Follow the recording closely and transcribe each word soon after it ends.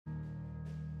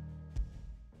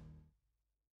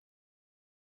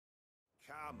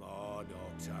Come on,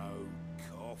 Otto.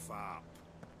 Cough up.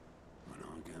 When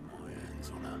I get my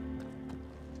hands on her.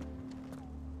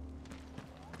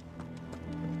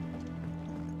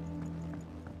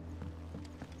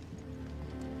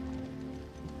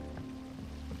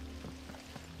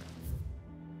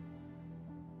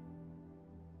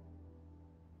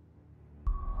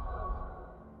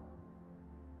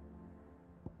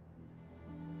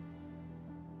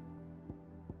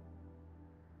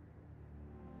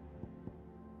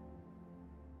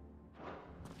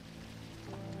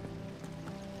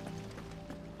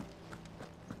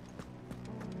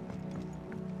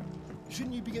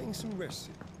 Shouldn't you be getting some rest?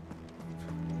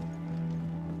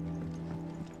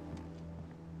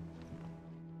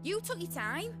 You took your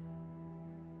time.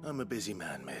 I'm a busy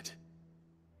man, Mid.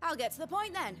 I'll get to the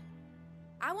point then.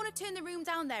 I want to turn the room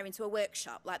down there into a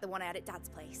workshop like the one I had at Dad's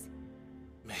place.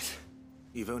 Mid,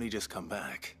 you've only just come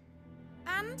back.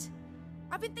 And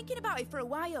I've been thinking about it for a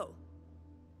while.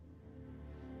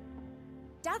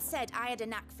 Dad said I had a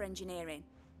knack for engineering.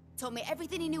 Told me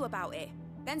everything he knew about it.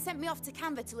 Then sent me off to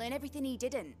Canva to learn everything he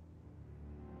didn't.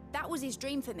 That was his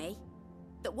dream for me.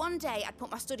 That one day I'd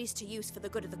put my studies to use for the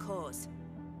good of the cause.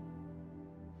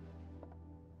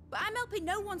 But I'm helping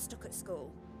no one stuck at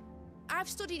school. I've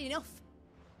studied enough.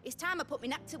 It's time I put my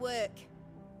knack to work.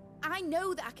 I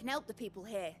know that I can help the people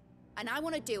here, and I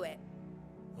want to do it.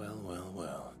 Well, well,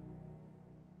 well.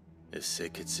 If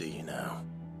Sid could see you now.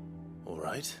 All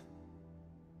right.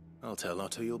 I'll tell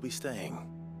Otto you'll be staying.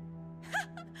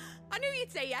 I knew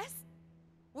you'd say yes.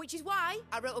 Which is why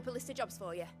I wrote up a list of jobs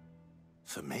for you.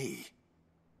 For me?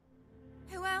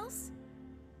 Who else?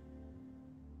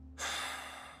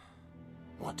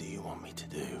 What do you want me to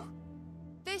do?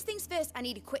 First things first, I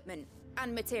need equipment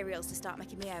and materials to start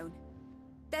making my own.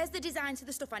 There's the designs for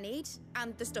the stuff I need,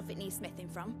 and the stuff it needs smithing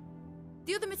from.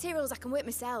 The other materials I can work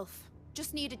myself.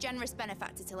 Just need a generous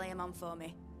benefactor to lay them on for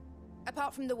me.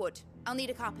 Apart from the wood, I'll need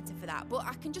a carpenter for that, but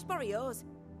I can just borrow yours.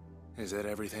 Is that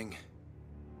everything?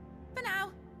 For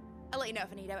now. I'll let you know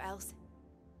if I need out else.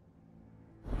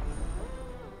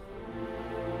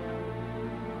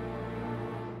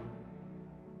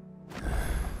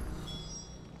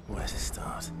 Where to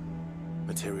start?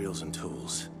 Materials and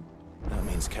tools. That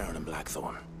means Karen and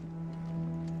Blackthorn.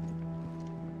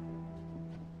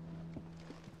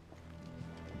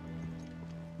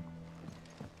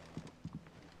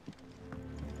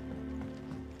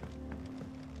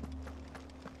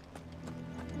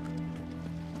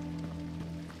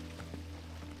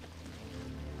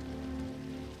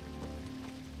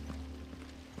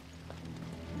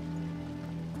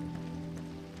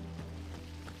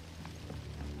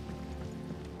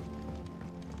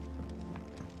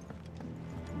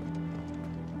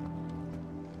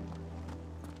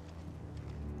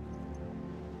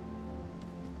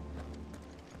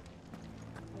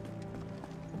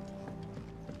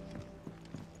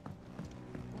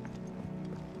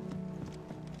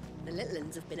 The little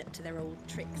uns have been up to their old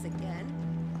tricks again.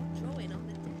 Drawing on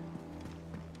the deck.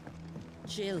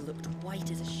 Jill looked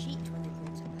white as a sheet when they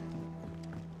brought her back.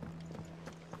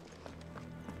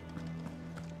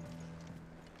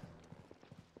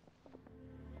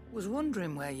 Was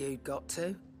wondering where you'd got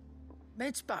to.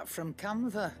 Mid's back from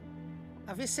Canva.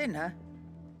 Have you seen her?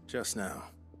 Just now.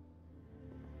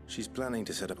 She's planning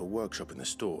to set up a workshop in the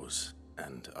stores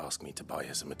and ask me to buy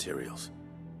her some materials.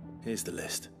 Here's the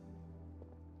list.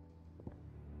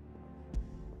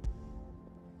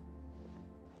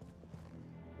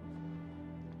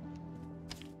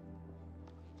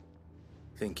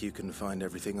 Think you can find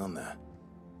everything on there?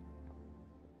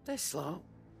 This lot.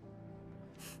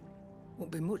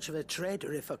 Wouldn't be much of a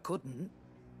trader if I couldn't.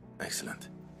 Excellent.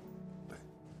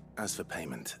 As for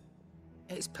payment...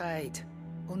 It's paid.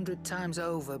 100 times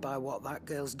over by what that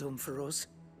girl's done for us.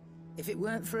 If it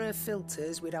weren't for her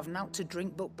filters, we'd have naught to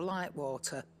drink but blight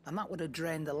water, and that would have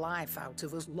drained the life out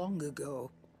of us long ago.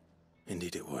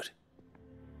 Indeed it would.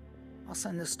 I'll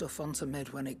send the stuff on to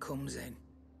Mid when it comes in.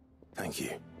 Thank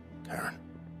you, Karen.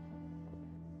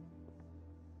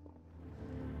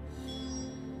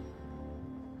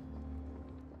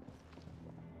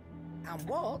 And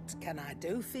what can I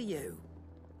do for you?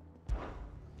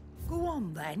 Go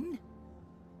on, then.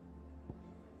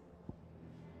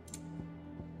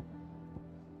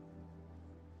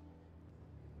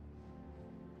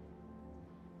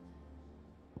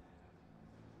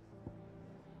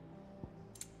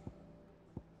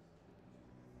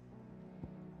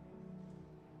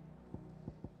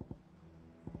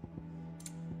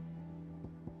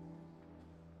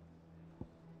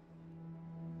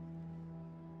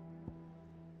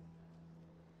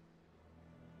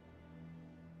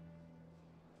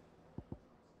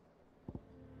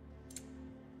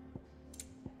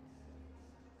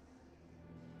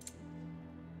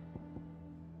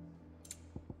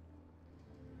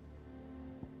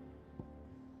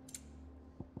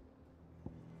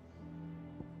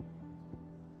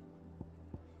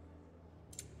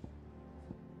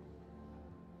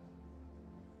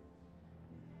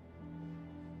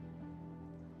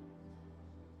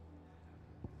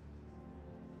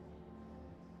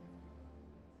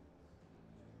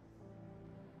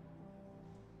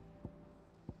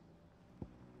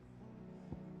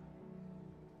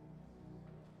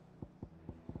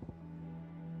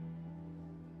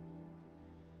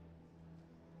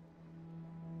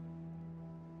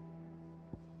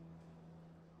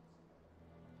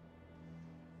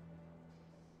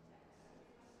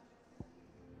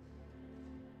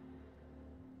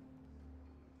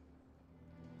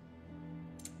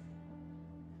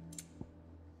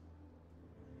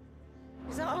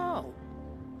 Is that all?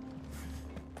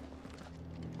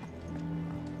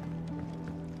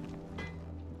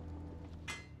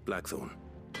 Blackthorn,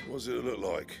 What's it look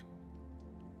like?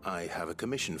 I have a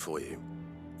commission for you.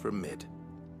 From Mid.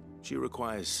 She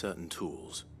requires certain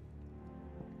tools.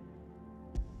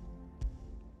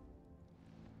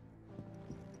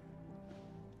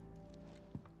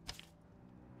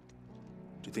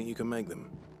 Do you think you can make them?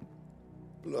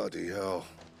 Bloody hell.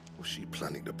 What's she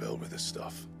planning to build with this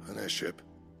stuff? An airship?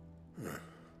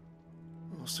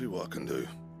 I'll see what I can do.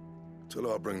 Till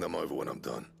I'll bring them over when I'm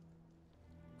done.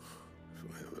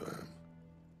 If I ever am.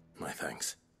 My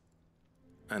thanks.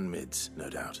 And Mid's, no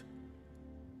doubt.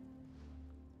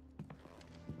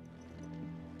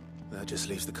 That just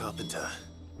leaves the carpenter.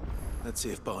 Let's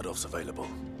see if Bardolph's available.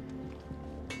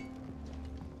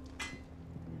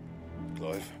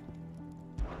 Clive?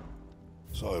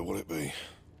 So, will it be?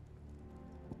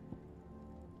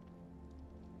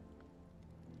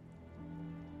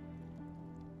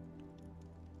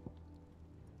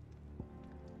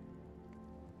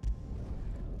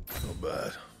 Not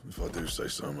bad, if I do say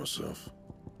so myself.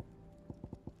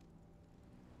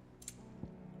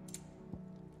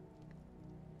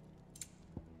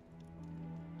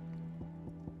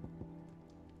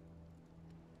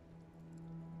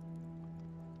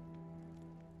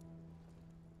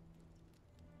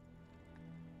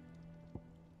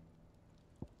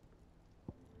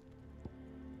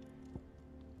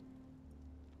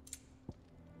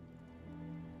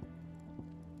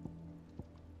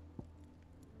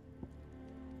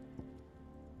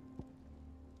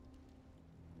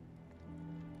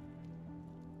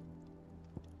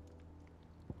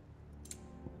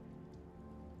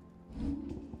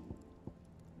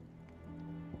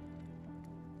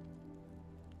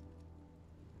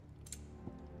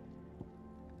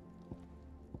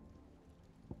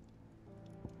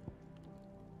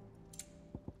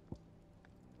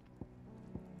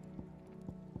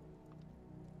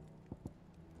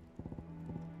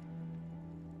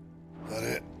 That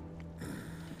it?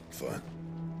 Fine.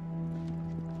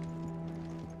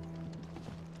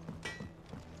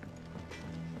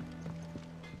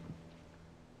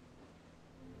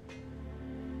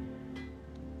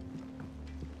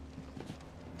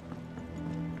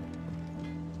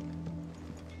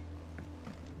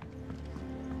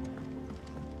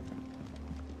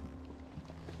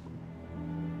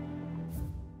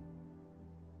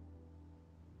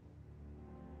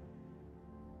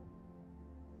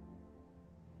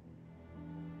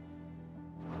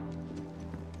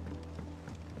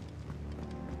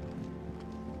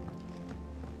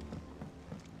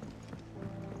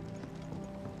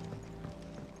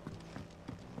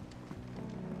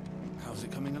 How's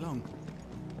it coming along?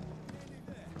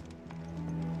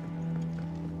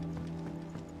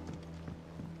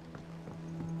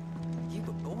 You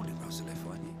were born in Russellif,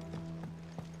 weren't you?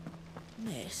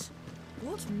 Miss,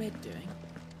 what's Mid doing?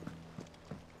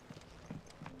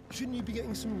 Shouldn't you be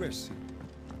getting some rest?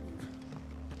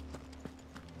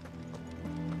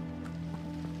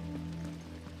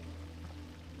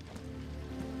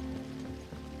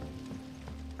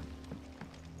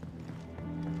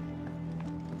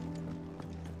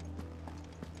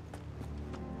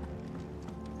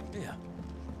 Yeah.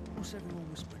 What's everyone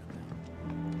whispering about?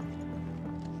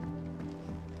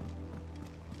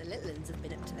 The little uns have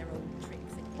been up to their old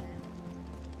tricks again.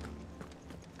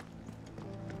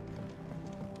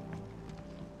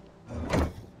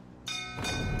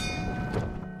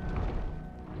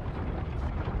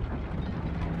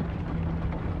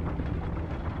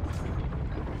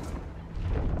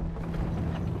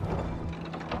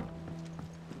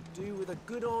 Do with a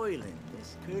good oil in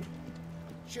this, could?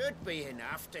 Should be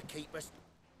enough to keep us...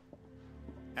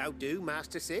 How do,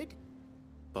 Master Sid?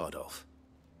 Bardolph.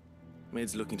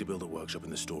 Mid's looking to build a workshop in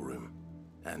the storeroom,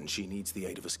 and she needs the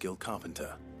aid of a skilled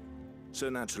carpenter. So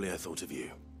naturally I thought of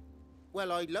you.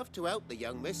 Well, I'd love to help the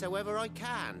young miss however I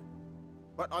can.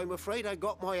 But I'm afraid I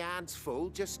got my hands full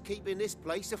just keeping this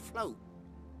place afloat.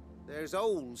 There's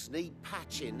holes need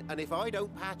patching, and if I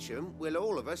don't patch them, we'll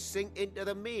all of us sink into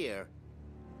the mere.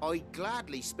 I'd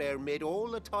gladly spare Mid all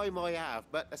the time I have,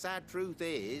 but the sad truth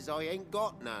is, I ain't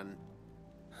got none.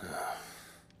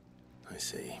 I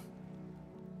see.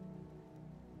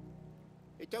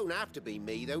 It don't have to be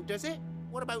me, though, does it?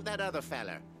 What about that other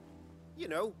fella? You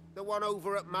know, the one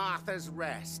over at Martha's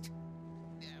Rest.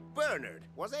 Bernard,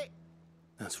 was it?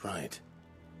 That's right.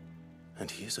 And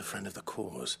he is a friend of the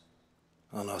cause.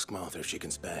 I'll ask Martha if she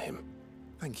can spare him.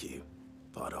 Thank you,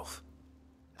 Bardolph.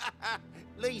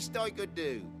 Least I could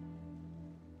do.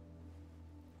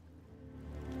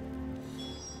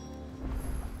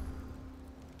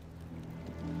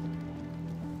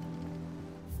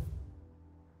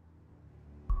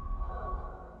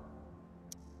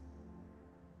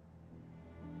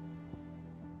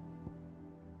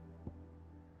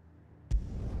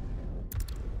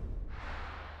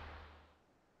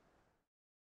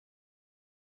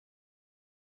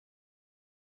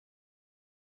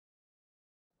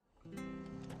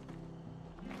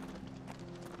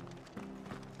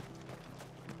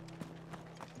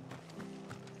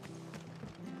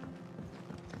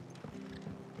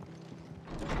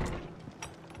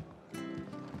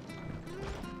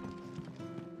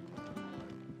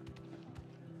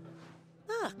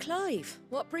 Clive,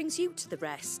 what brings you to the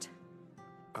rest?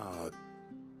 Our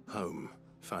home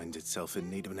finds itself in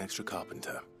need of an extra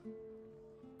carpenter.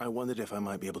 I wondered if I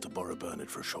might be able to borrow Bernard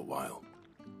for a short while.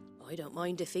 I don't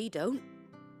mind if he don't.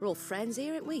 We're all friends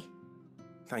here, aren't we?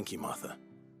 Thank you, Martha.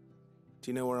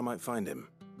 Do you know where I might find him?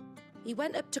 He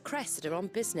went up to Cressida on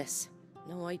business.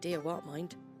 No idea what,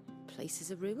 mind. Place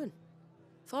is a ruin.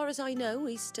 Far as I know,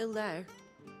 he's still there.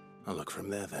 I'll look for him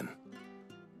there then.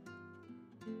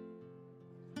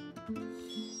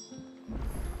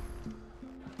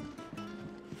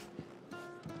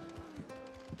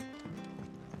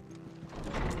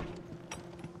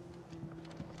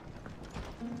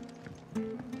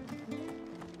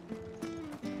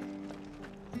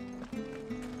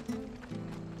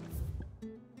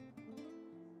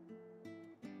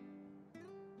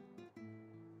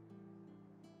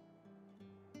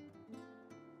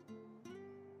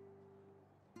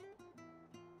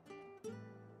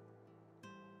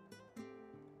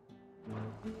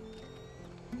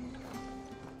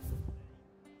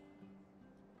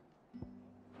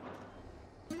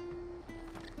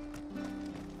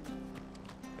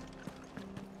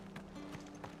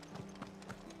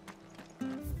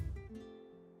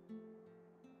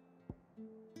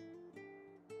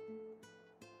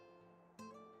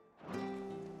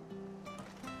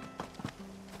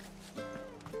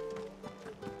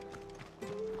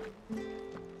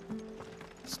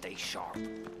 Stay sharp.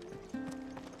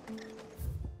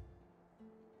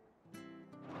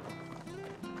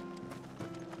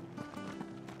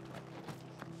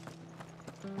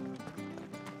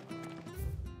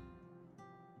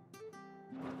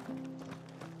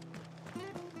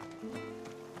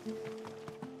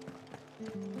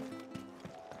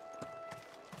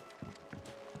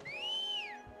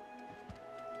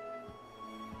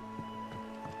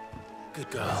 Good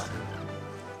girl.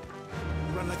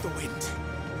 Run like the wind.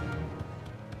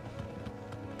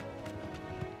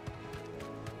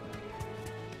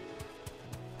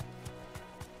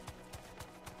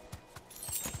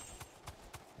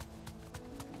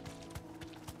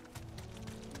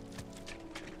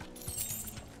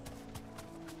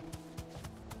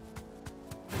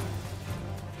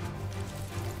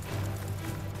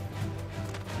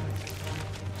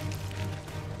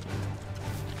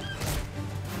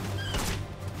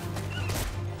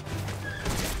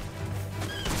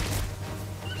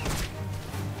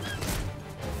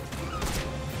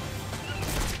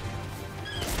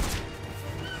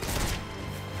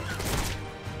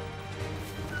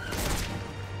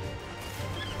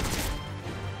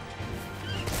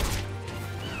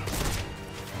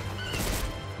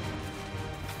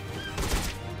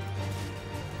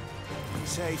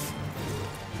 Safe.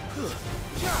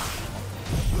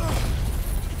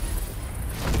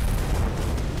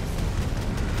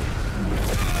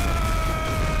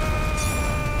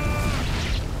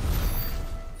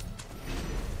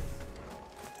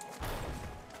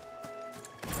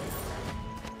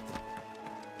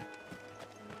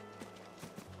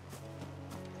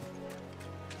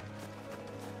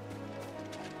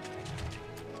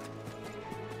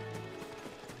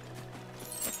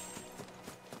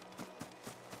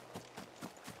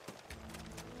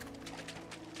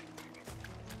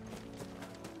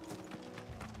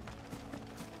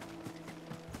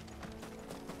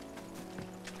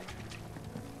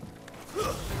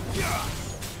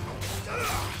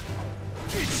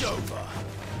 It's over.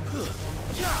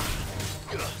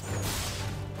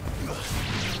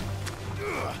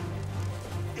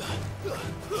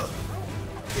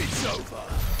 It's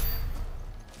over.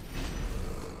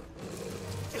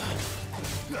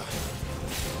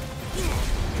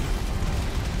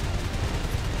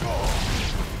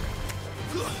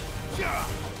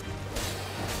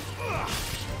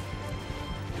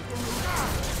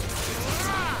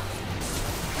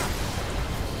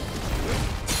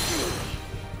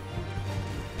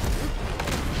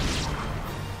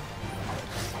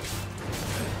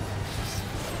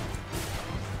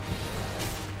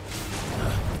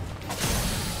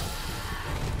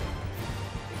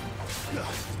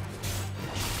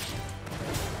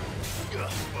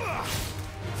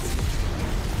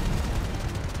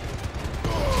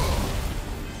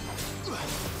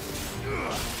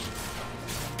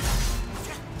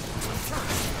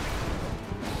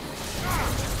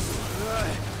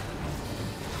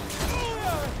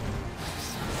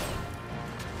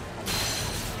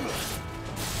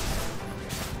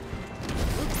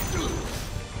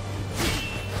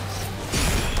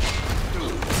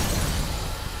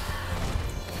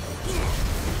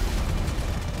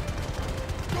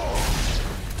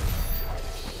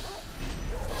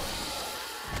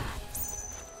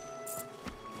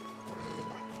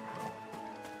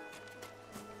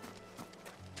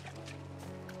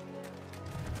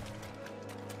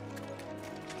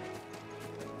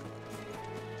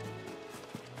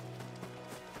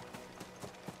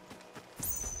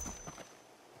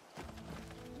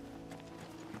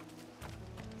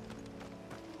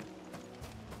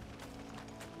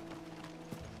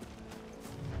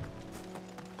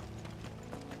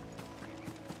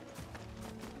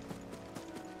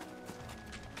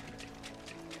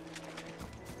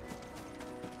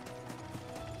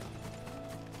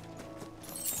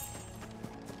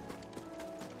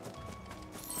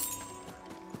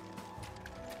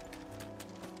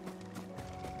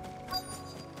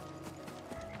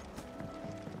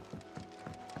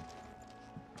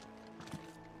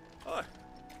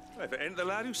 If it ain't the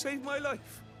lad who saved my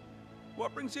life.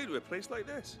 What brings you to a place like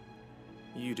this?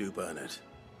 You do, Bernard.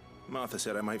 Martha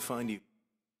said I might find you.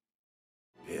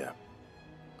 Here.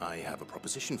 I have a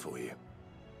proposition for you.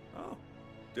 Oh,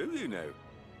 do you now?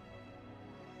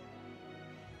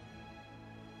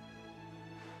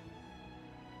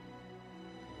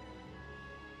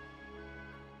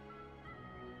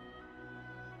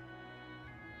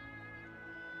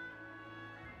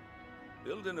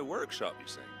 Building a workshop, you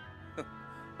say?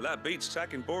 Well, that beats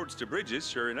tacking boards to bridges,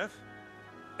 sure enough.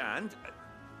 And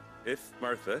if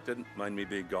Martha didn't mind me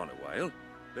being gone a while,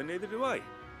 then neither do I.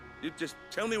 You just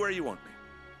tell me where you want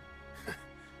me.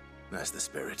 That's the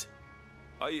spirit.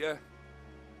 I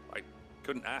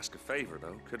couldn't ask a favor,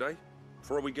 though, could I?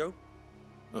 Before we go?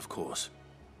 Of course.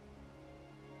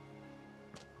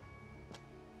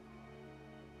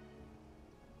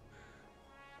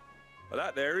 Well,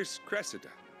 that there is Cressida,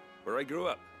 where I grew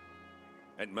up.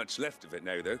 Ain't much left of it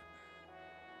now, though.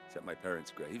 Except my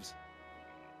parents' graves.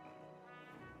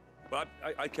 But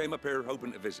I came up here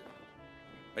hoping to visit.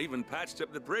 I even patched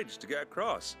up the bridge to get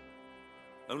across.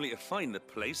 Only to find the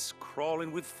place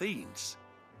crawling with fiends.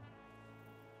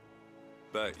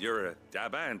 But you're a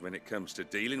dab hand when it comes to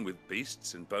dealing with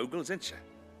beasts and bogles, ain't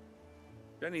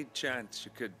you? Any chance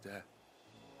you could,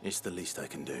 It's the least I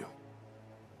can do.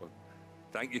 Well,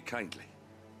 thank you kindly.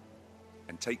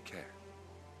 And take care.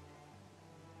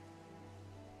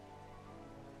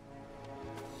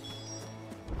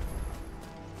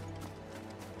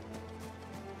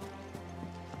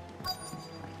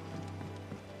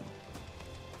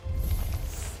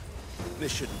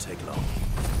 This shouldn't take long.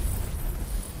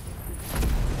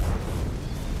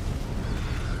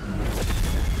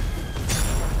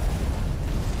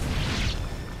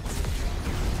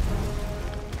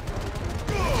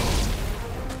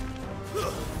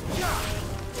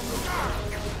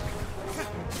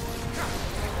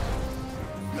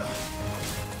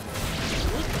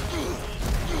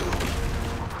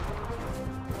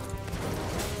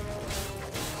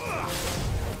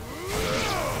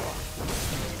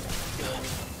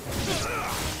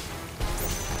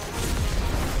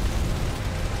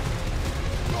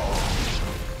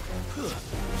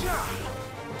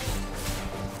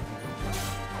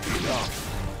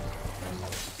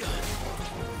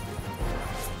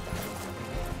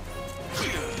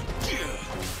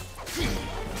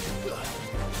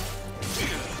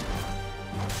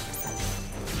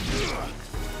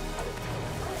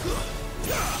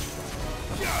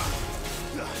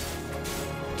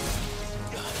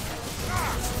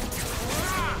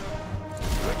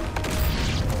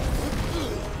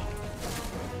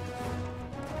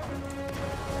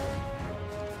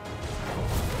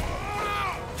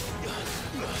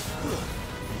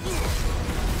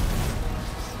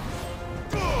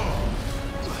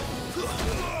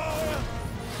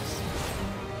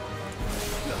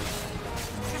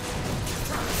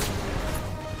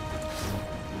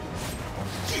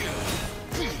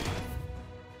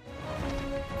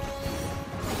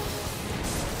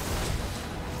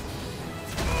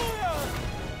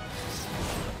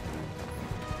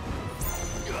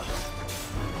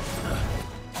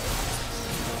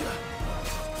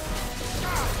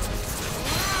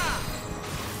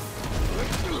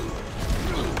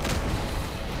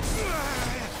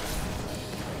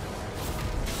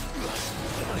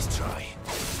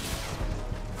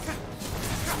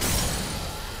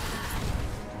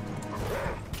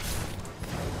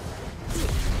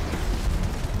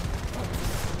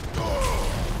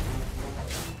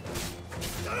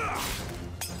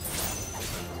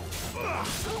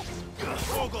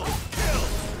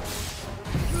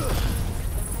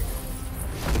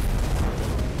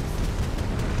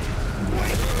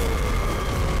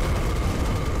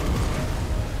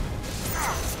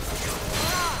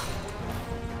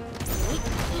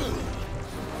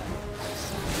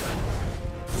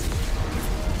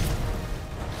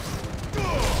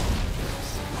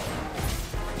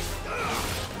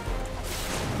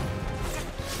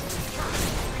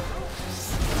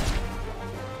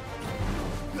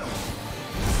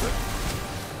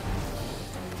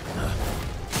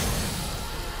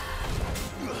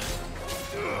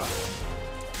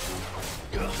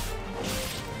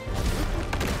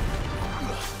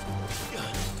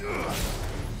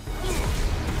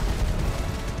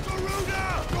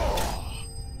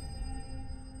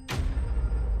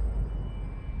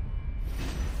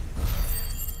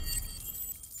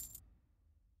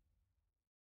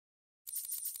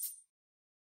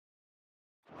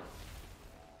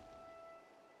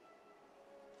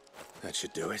 That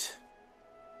should do it.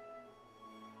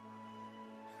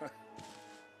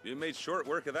 You made short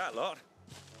work of that lot.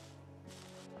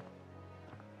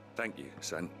 Thank you,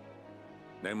 son.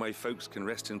 Now my folks can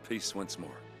rest in peace once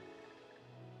more.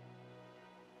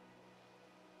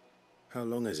 How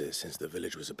long is it since the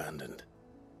village was abandoned?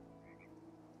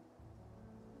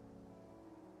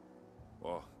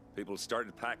 Oh, people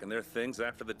started packing their things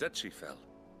after the duchy fell.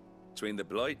 Between the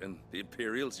Blight and the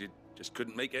Imperials, you just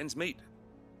couldn't make ends meet.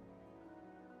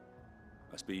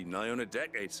 Must be nigh on a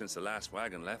decade since the last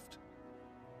wagon left.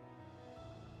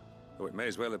 Oh, it may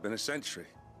as well have been a century,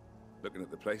 looking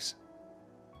at the place.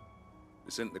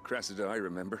 This isn't the Cressida I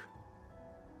remember.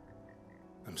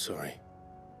 I'm sorry.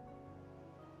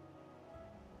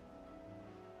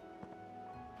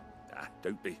 Ah,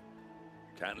 don't be.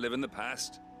 Can't live in the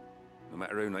past, no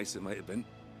matter how nice it might have been.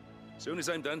 Soon as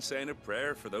I'm done saying a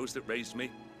prayer for those that raised me,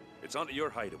 it's on to your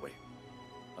hideaway.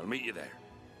 I'll meet you there.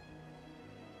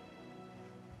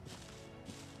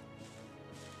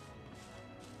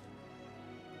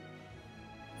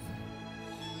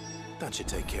 That should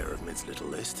take care of Mid's little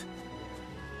list.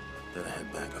 Better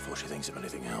head back before she thinks of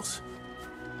anything else.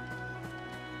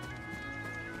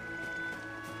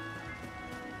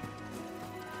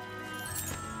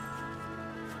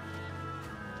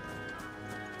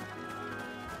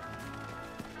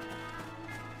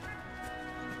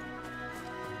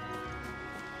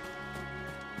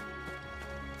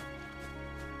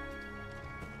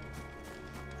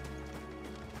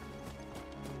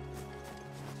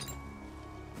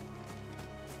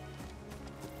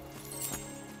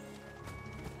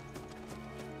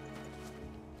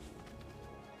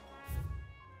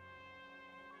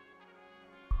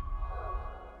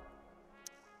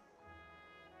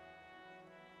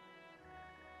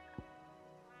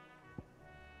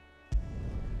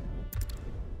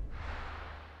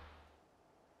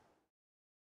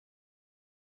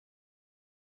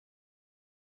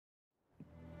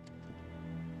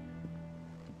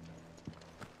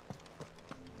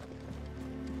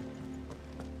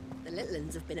 The little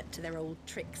uns have been up to their old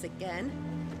tricks again.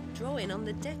 Drawing on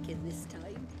the deck in this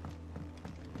time.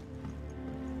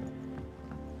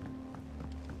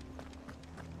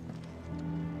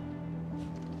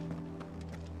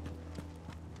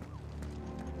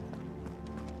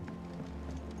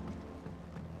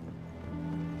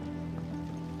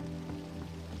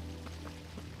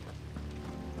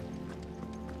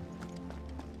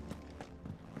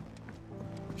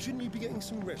 Shouldn't you be getting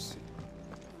some rest?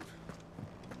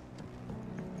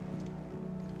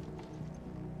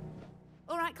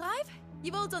 All right, Clive?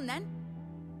 You've all done then?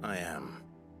 I am.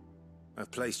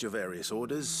 I've placed your various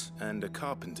orders, and a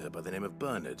carpenter by the name of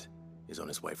Bernard is on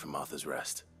his way from Martha's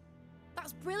Rest.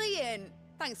 That's brilliant.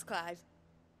 Thanks, Clive.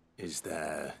 Is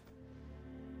there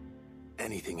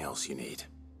anything else you need?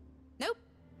 Nope.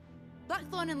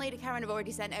 Blackthorn and Lady Karen have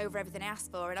already sent over everything I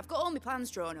asked for, and I've got all my plans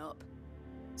drawn up.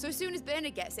 So as soon as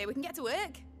Bernard gets here, we can get to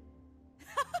work.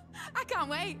 I can't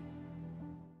wait.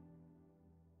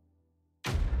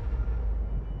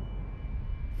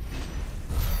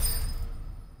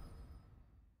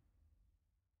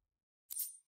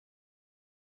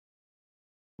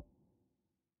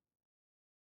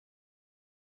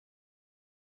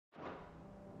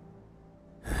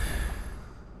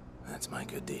 That's my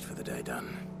good deed for the day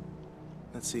done.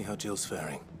 Let's see how Jill's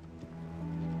faring.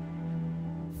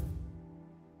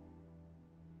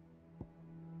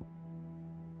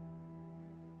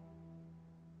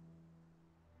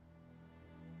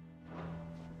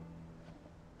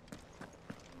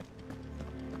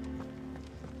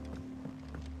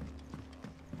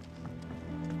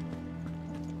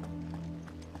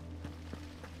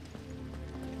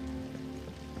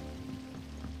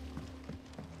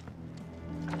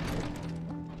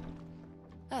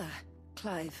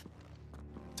 Clive.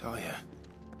 Talia.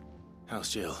 How's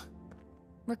Jill?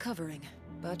 Recovering,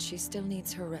 but she still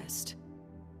needs her rest.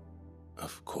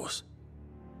 Of course.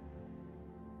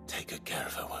 Take good care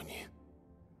of her, won't you?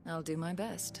 I'll do my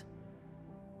best.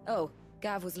 Oh,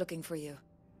 Gav was looking for you.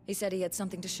 He said he had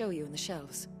something to show you in the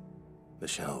shelves. The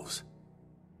shelves?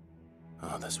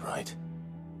 Oh, that's right.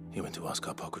 He went to ask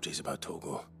Hippocrates about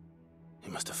Torgor.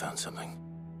 He must have found something.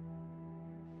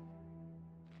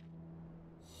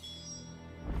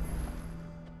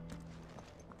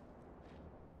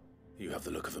 You have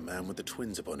the look of a man with the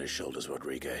twins upon his shoulders,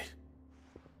 Rodrigue.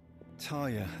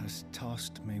 Talia has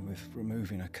tasked me with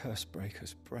removing a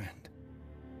Cursebreaker's brand.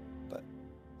 But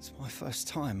it's my first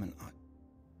time, and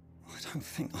I don't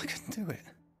think I can do it.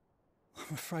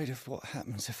 I'm afraid of what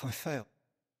happens if I fail.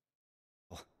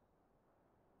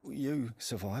 You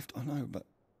survived, I know, but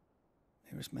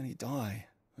here as many die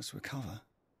as recover.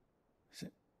 Is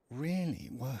it really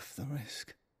worth the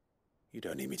risk? You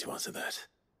don't need me to answer that.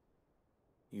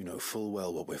 You know full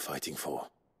well what we're fighting for.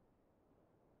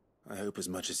 I hope as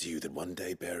much as you that one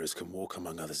day bearers can walk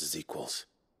among others as equals.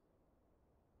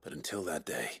 But until that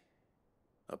day,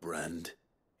 a brand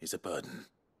is a burden,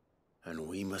 and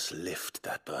we must lift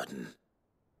that burden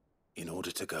in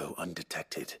order to go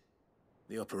undetected.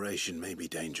 The operation may be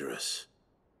dangerous,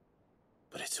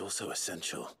 but it's also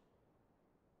essential,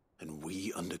 and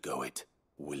we undergo it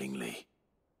willingly.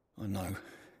 I know.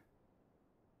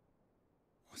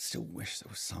 I still wish there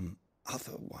was some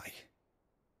other way.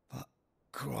 But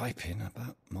griping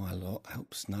about my lot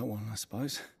helps no one, I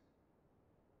suppose.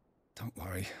 Don't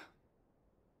worry.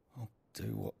 I'll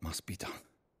do what must be done.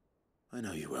 I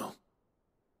know you will.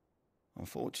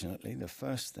 Unfortunately, the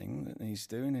first thing that needs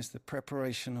doing is the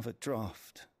preparation of a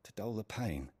draft to dull the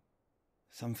pain.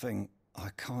 Something I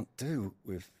can't do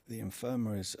with the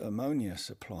infirmary's ammonia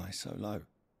supply so low.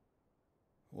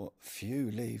 What few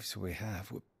leaves we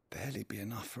have would barely be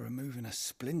enough for removing a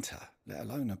splinter, let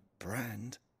alone a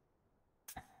brand.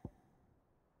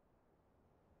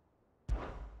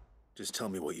 Just tell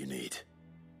me what you need.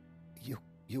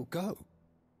 You'll go?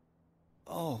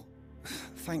 Oh,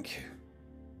 thank you.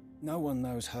 No one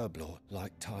knows Herblore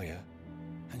like Taya,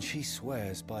 and she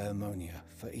swears by ammonia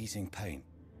for easing pain.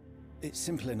 It's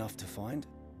simple enough to find,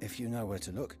 if you know where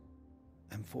to look.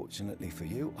 And fortunately for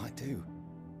you, I do.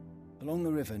 Along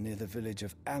the river near the village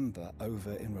of Amber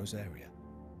over in Rosaria.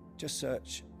 Just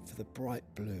search for the bright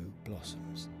blue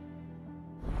blossoms.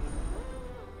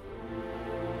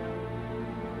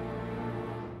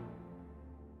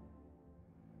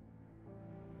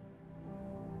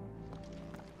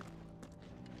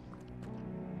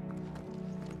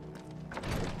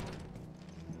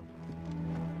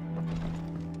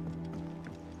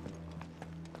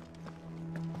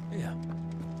 Yeah.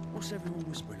 What's everyone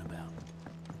whispering about?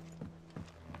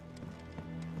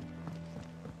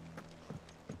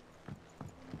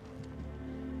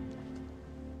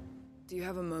 Do you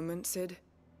have a moment, Sid?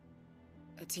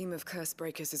 A team of curse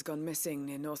breakers has gone missing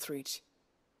near Northreach.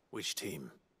 Which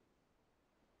team?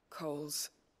 Coles.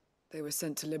 They were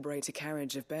sent to liberate a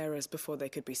carriage of bearers before they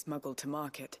could be smuggled to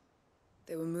market.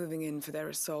 They were moving in for their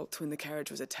assault when the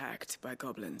carriage was attacked by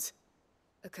goblins.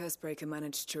 A curse breaker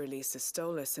managed to release a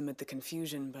Stolas amid the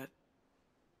confusion, but...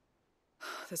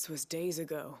 this was days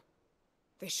ago.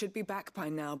 They should be back by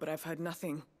now, but I've heard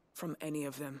nothing from any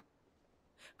of them.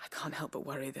 I can't help but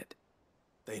worry that...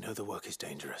 They know the work is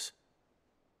dangerous,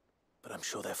 but I'm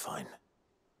sure they're fine.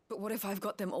 But what if I've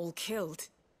got them all killed?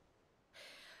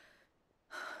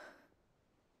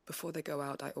 Before they go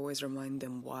out, I always remind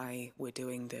them why we're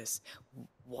doing this,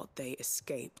 what they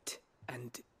escaped,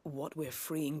 and what we're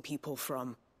freeing people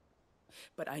from.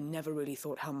 But I never really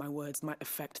thought how my words might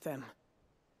affect them.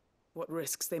 What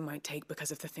risks they might take because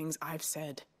of the things I've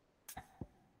said.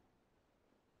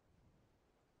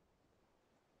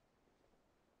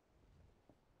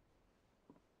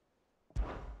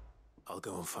 I'll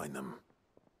go and find them.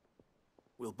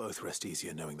 We'll both rest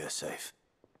easier knowing they're safe.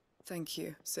 Thank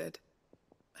you, Sid.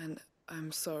 And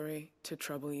I'm sorry to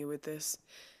trouble you with this.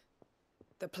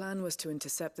 The plan was to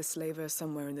intercept the slaver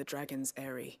somewhere in the Dragon's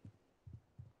Eyrie.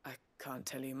 I can't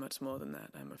tell you much more than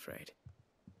that, I'm afraid.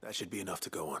 That should be enough to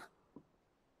go on.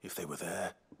 If they were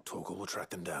there, Torgal will track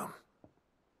them down.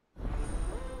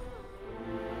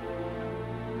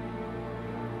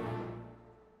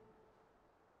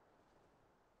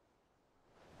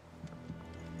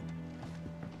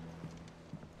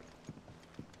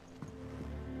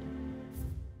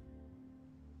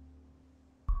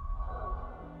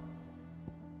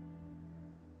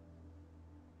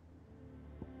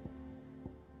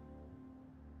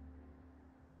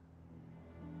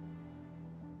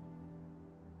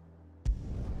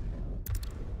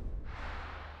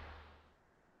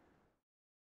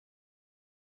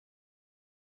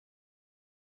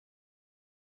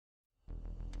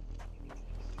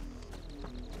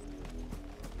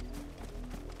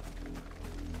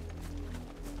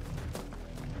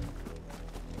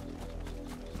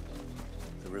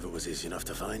 The river was easy enough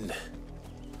to find.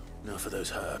 Now for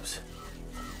those herbs.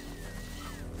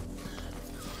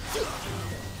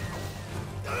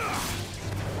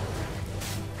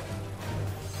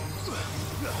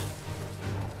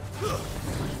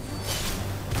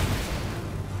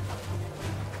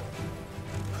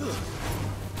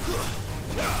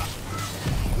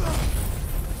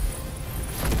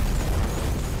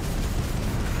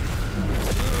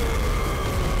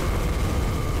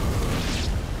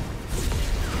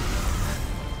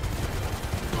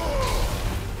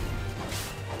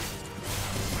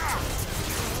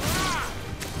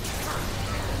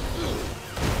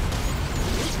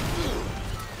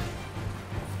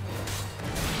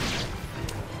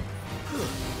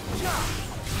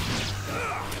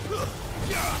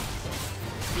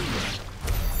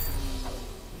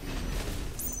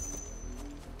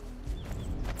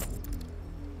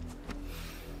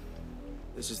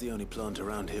 This is the only plant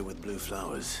around here with blue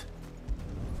flowers.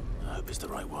 I hope it's the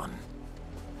right one.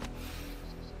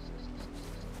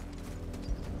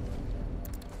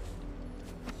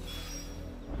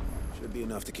 Should be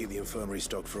enough to keep the infirmary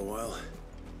stocked for a while.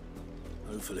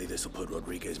 Hopefully this will put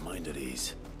Rodriguez's mind at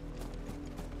ease.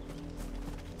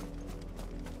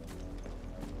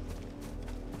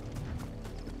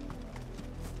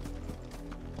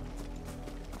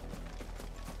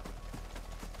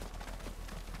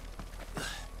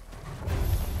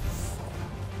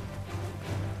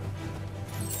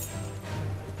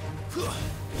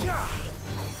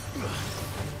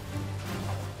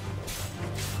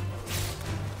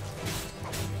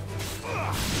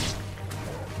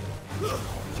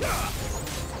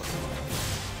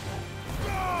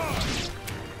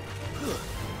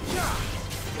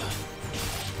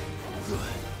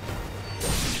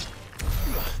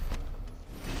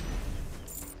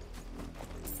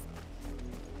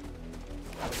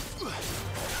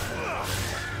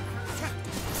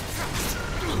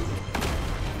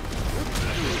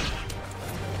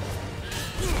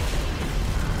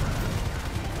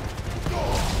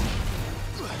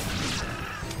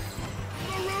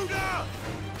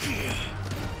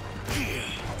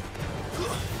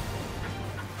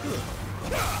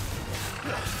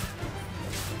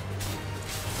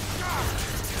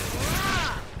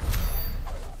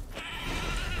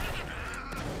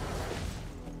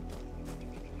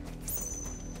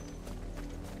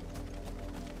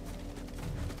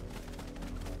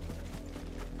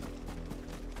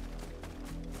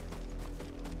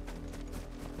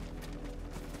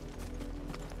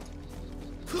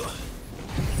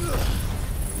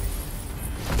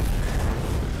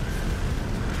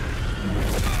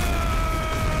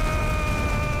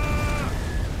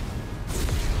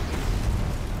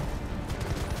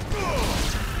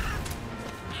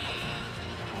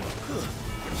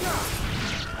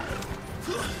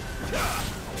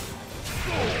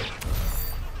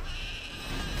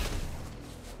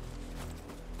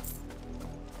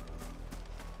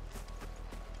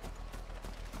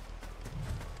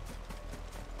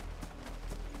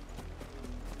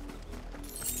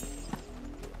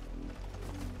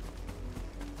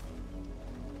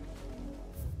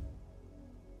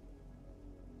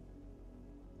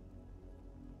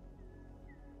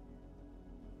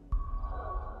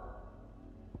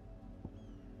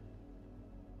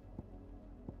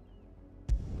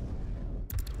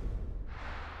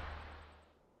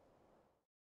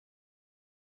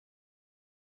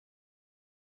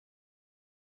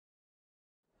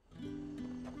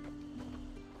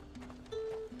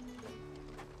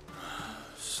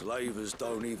 Slavers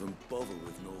don't even bother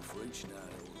with Northreach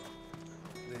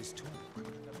now. There's two.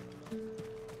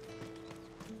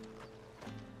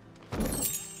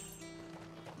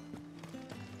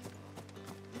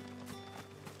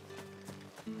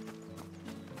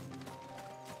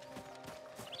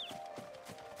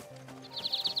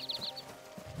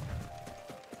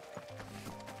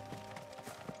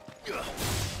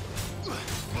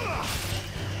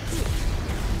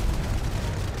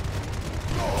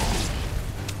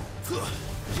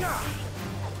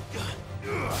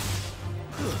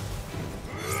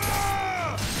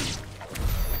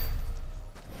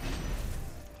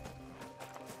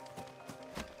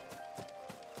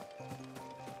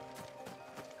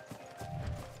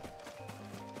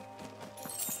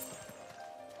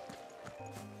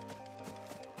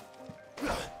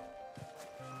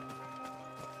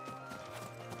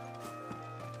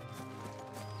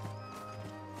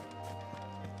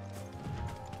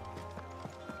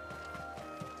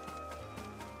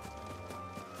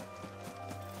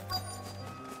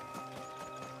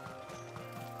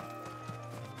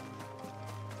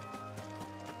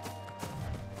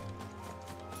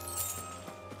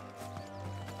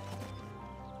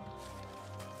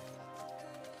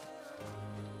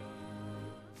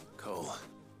 Cole,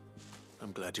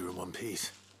 I'm glad you're in one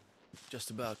piece.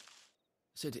 Just about.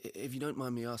 Sid, if you don't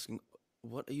mind me asking,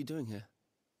 what are you doing here?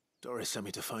 Doris sent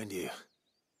me to find you.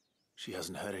 She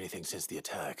hasn't heard anything since the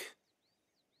attack.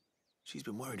 She's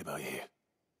been worried about you.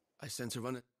 I sent her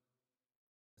running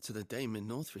to the dame in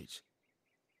Northreach.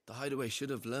 The hideaway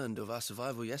should have learned of our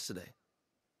survival yesterday.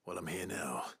 Well, I'm here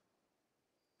now.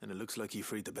 And it looks like you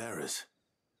freed the bearers.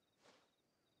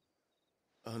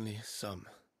 Only some.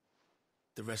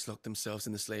 The rest locked themselves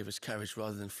in the slavers' carriage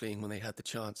rather than fleeing when they had the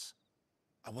chance.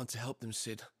 I want to help them,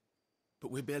 Sid.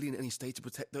 But we're barely in any state to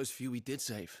protect those few we did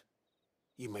save.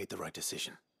 You made the right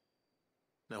decision.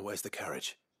 Now where's the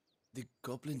carriage? The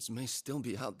goblins may still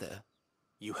be out there.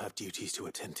 You have duties to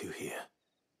attend to here.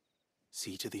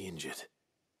 See to the injured.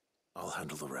 I'll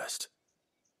handle the rest.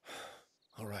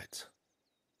 All right.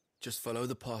 Just follow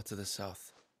the path to the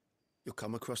south. You'll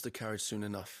come across the carriage soon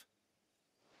enough.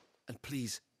 And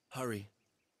please, hurry.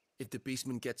 If the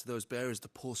beastmen get to those bearers, the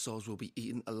poor souls will be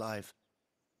eaten alive.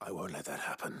 I won't let that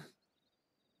happen.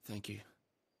 Thank you.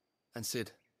 And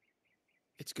Sid,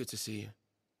 it's good to see you.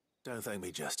 Don't thank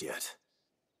me just yet.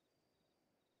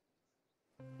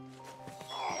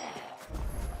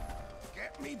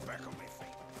 Get me back on my feet.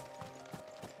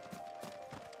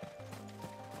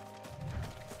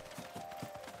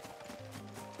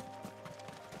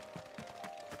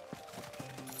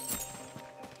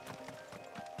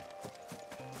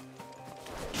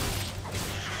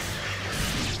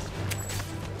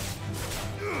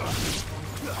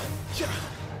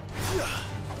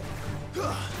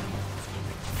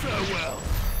 Farewell.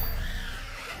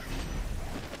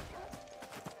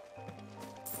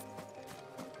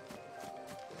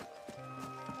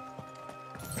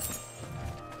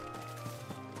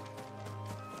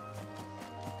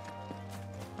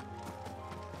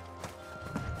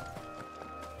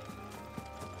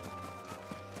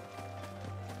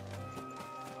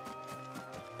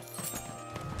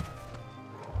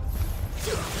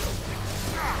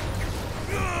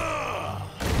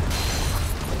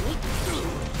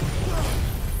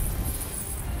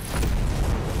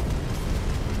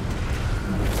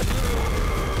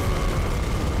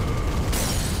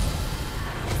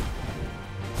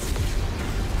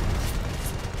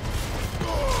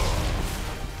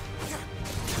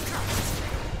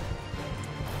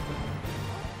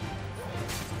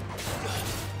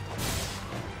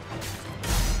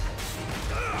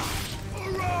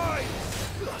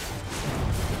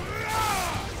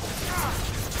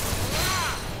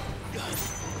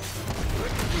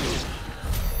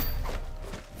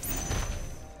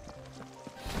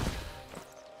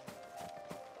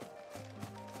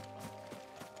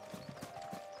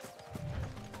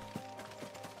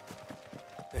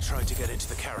 They're trying to get into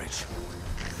the carriage.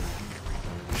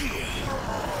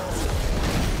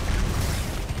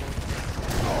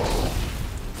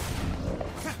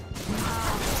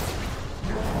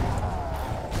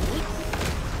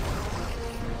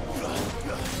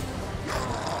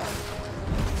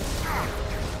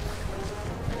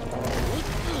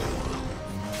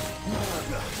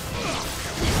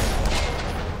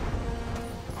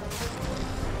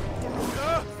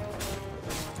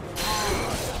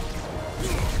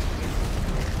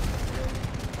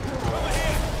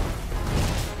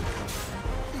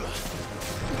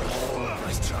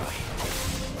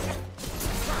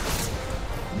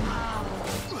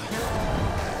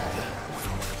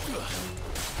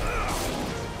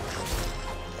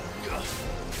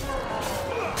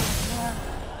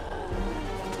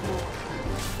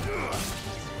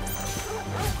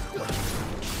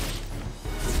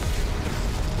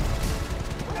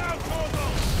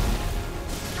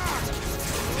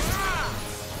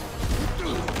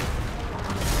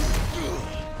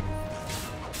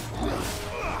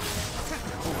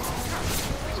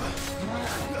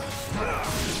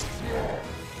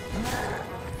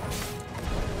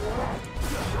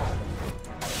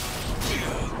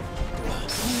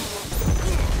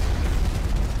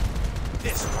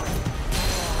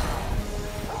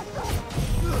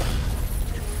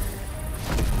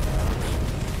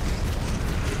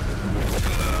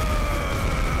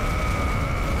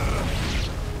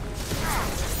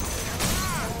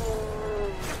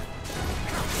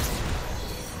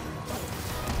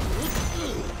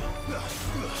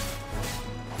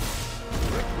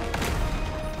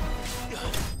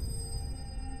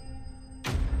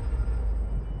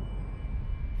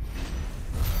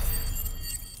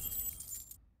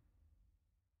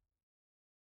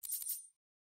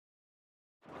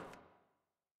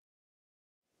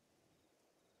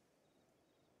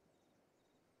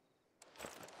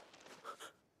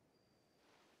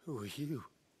 Who are you?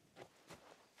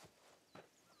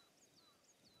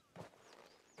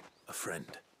 A friend.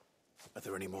 Are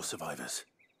there any more survivors?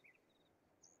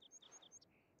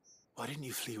 Why didn't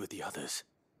you flee with the others?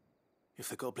 If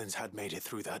the goblins had made it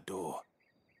through that door,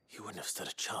 you wouldn't have stood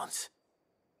a chance.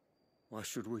 Why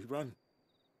should we run?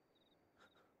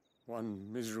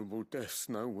 One miserable death's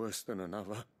no worse than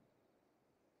another.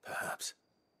 Perhaps.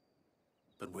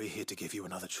 But we're here to give you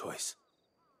another choice.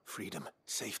 Freedom,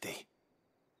 safety,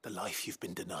 the life you've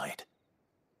been denied.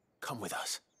 Come with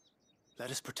us. Let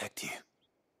us protect you.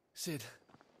 Sid,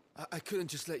 I couldn't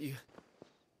just let you...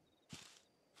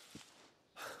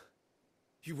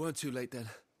 You weren't too late then.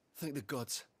 Thank the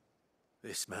gods.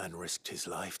 This man risked his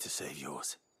life to save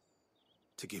yours.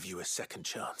 To give you a second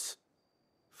chance.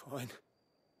 Fine.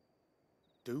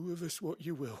 Do with us what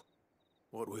you will.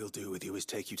 What we'll do with you is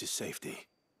take you to safety.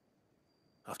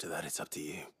 After that, it's up to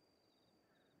you.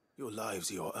 Your lives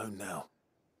are your own now.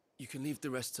 You can leave the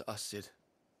rest to us, Sid.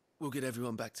 We'll get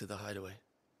everyone back to the hideaway.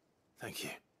 Thank you.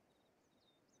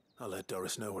 I'll let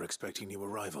Doris know we're expecting new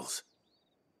arrivals.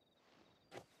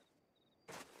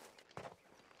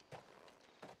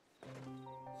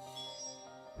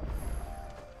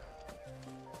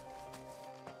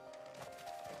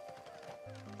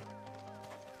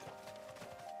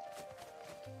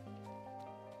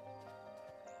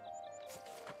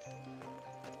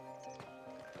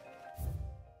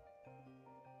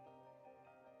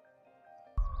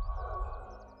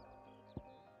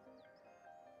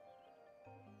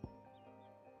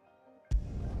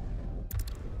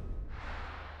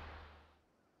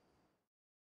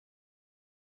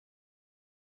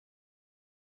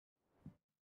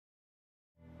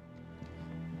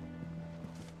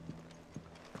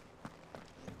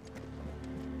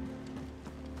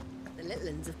 The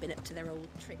little ones have been up to their old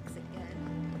tricks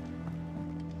again.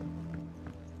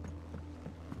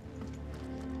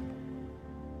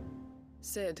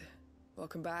 Sid,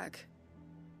 welcome back.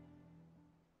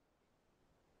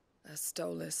 A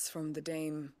Stolas from the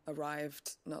Dame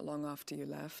arrived not long after you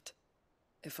left.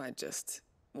 If I'd just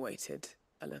waited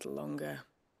a little longer,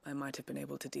 I might have been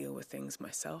able to deal with things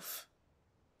myself.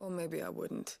 Or maybe I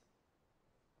wouldn't.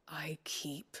 I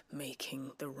keep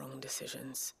making the wrong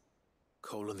decisions.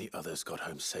 Cole and the others got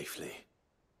home safely.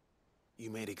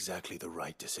 You made exactly the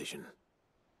right decision.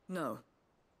 No,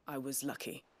 I was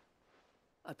lucky.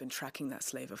 I've been tracking that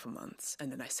slaver for months,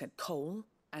 and then I sent Cole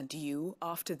and you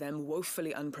after them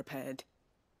woefully unprepared.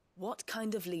 What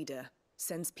kind of leader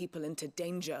sends people into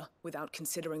danger without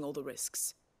considering all the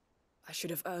risks? I should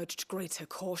have urged greater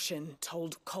caution,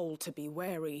 told Cole to be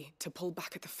wary, to pull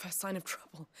back at the first sign of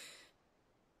trouble.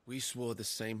 We swore the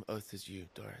same oath as you,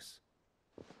 Doris.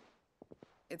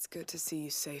 It's good to see you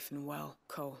safe and well,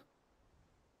 Cole.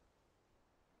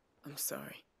 I'm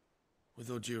sorry. With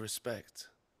all due respect,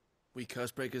 we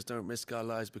Cursebreakers don't risk our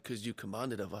lives because you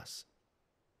commanded of us.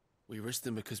 We risk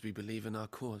them because we believe in our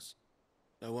cause.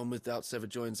 No one with doubts ever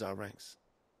joins our ranks.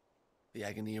 The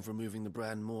agony of removing the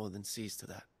brand more than sees to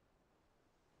that.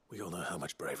 We all know how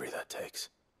much bravery that takes.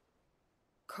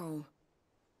 Cole,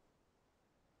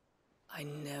 I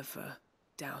never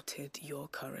doubted your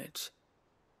courage.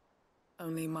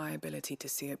 Only my ability to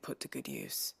see it put to good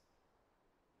use.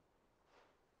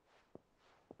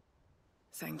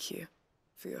 Thank you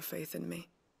for your faith in me.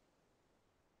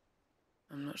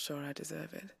 I'm not sure I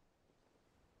deserve it.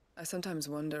 I sometimes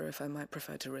wonder if I might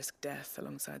prefer to risk death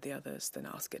alongside the others than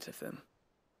ask it of them.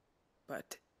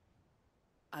 But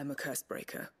I'm a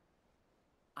Cursebreaker.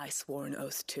 I swore an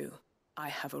oath too. I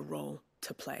have a role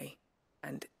to play,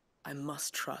 and I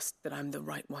must trust that I'm the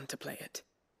right one to play it.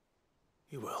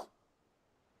 You will.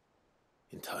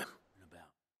 In time.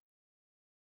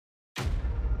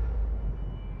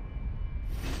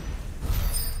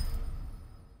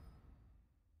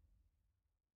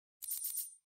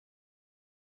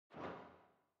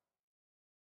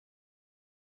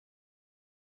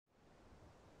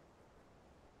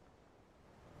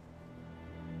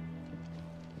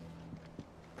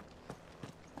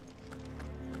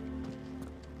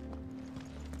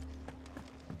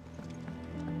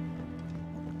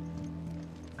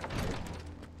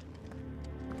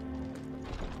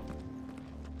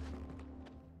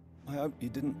 I hope you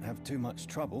didn't have too much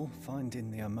trouble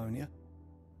finding the ammonia.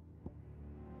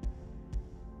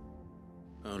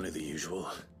 Only the usual.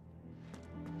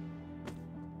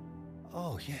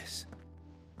 Oh, yes.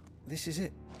 This is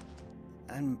it.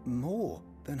 And more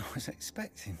than I was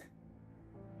expecting.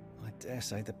 I dare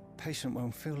say the patient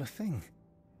won't feel a thing.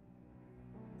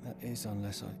 That is,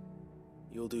 unless I...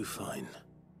 You'll do fine.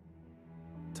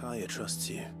 Taya trusts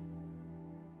you.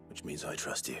 Which means I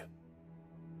trust you.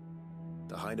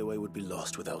 The hideaway would be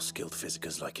lost without skilled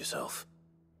physicers like yourself.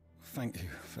 Thank you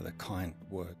for the kind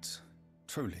words.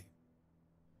 Truly.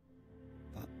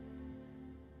 But...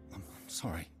 I'm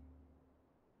sorry.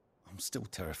 I'm still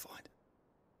terrified.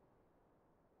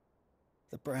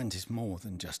 The brand is more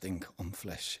than just ink on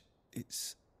flesh.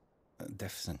 It's a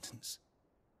death sentence.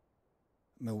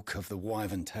 Milk of the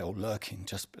wyvern tail lurking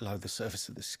just below the surface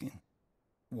of the skin.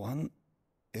 One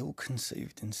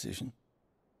ill-conceived incision,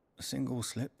 a single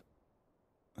slip,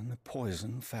 and the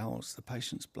poison fouls the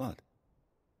patient's blood.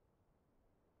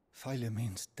 Failure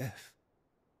means death,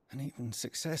 and even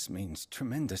success means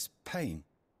tremendous pain.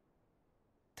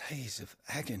 Days of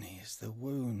agony as the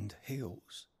wound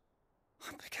heals.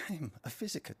 I became a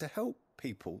physiker to help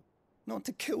people, not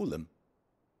to kill them.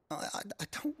 I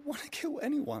don't want to kill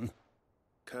anyone.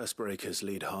 Cursebreakers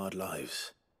lead hard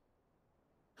lives.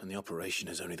 And the operation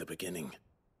is only the beginning.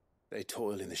 They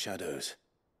toil in the shadows,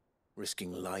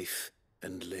 risking life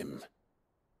and limb,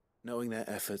 knowing their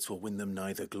efforts will win them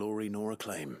neither glory nor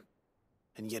acclaim.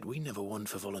 And yet we never won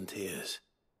for volunteers.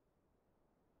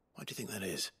 Why do you think that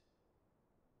is?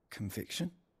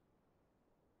 Conviction?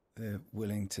 They're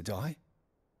willing to die?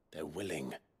 They're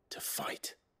willing to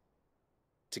fight.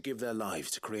 To give their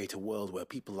lives to create a world where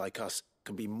people like us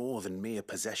can be more than mere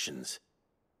possessions.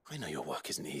 I know your work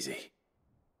isn't easy,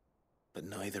 but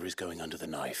neither is going under the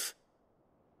knife.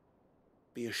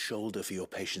 Be a shoulder for your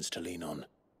patients to lean on.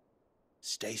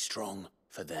 Stay strong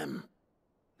for them.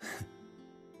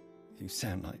 You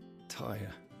sound like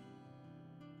Tyre.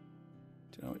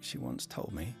 Do you know what she once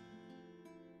told me?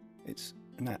 It's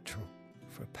natural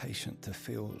for a patient to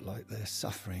feel like they're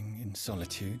suffering in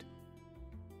solitude.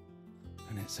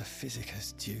 And it's a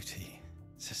physicist's duty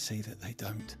to see that they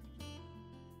don't.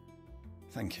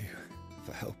 Thank you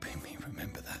for helping me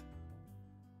remember that.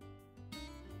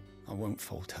 I won't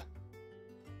falter.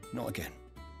 Not again.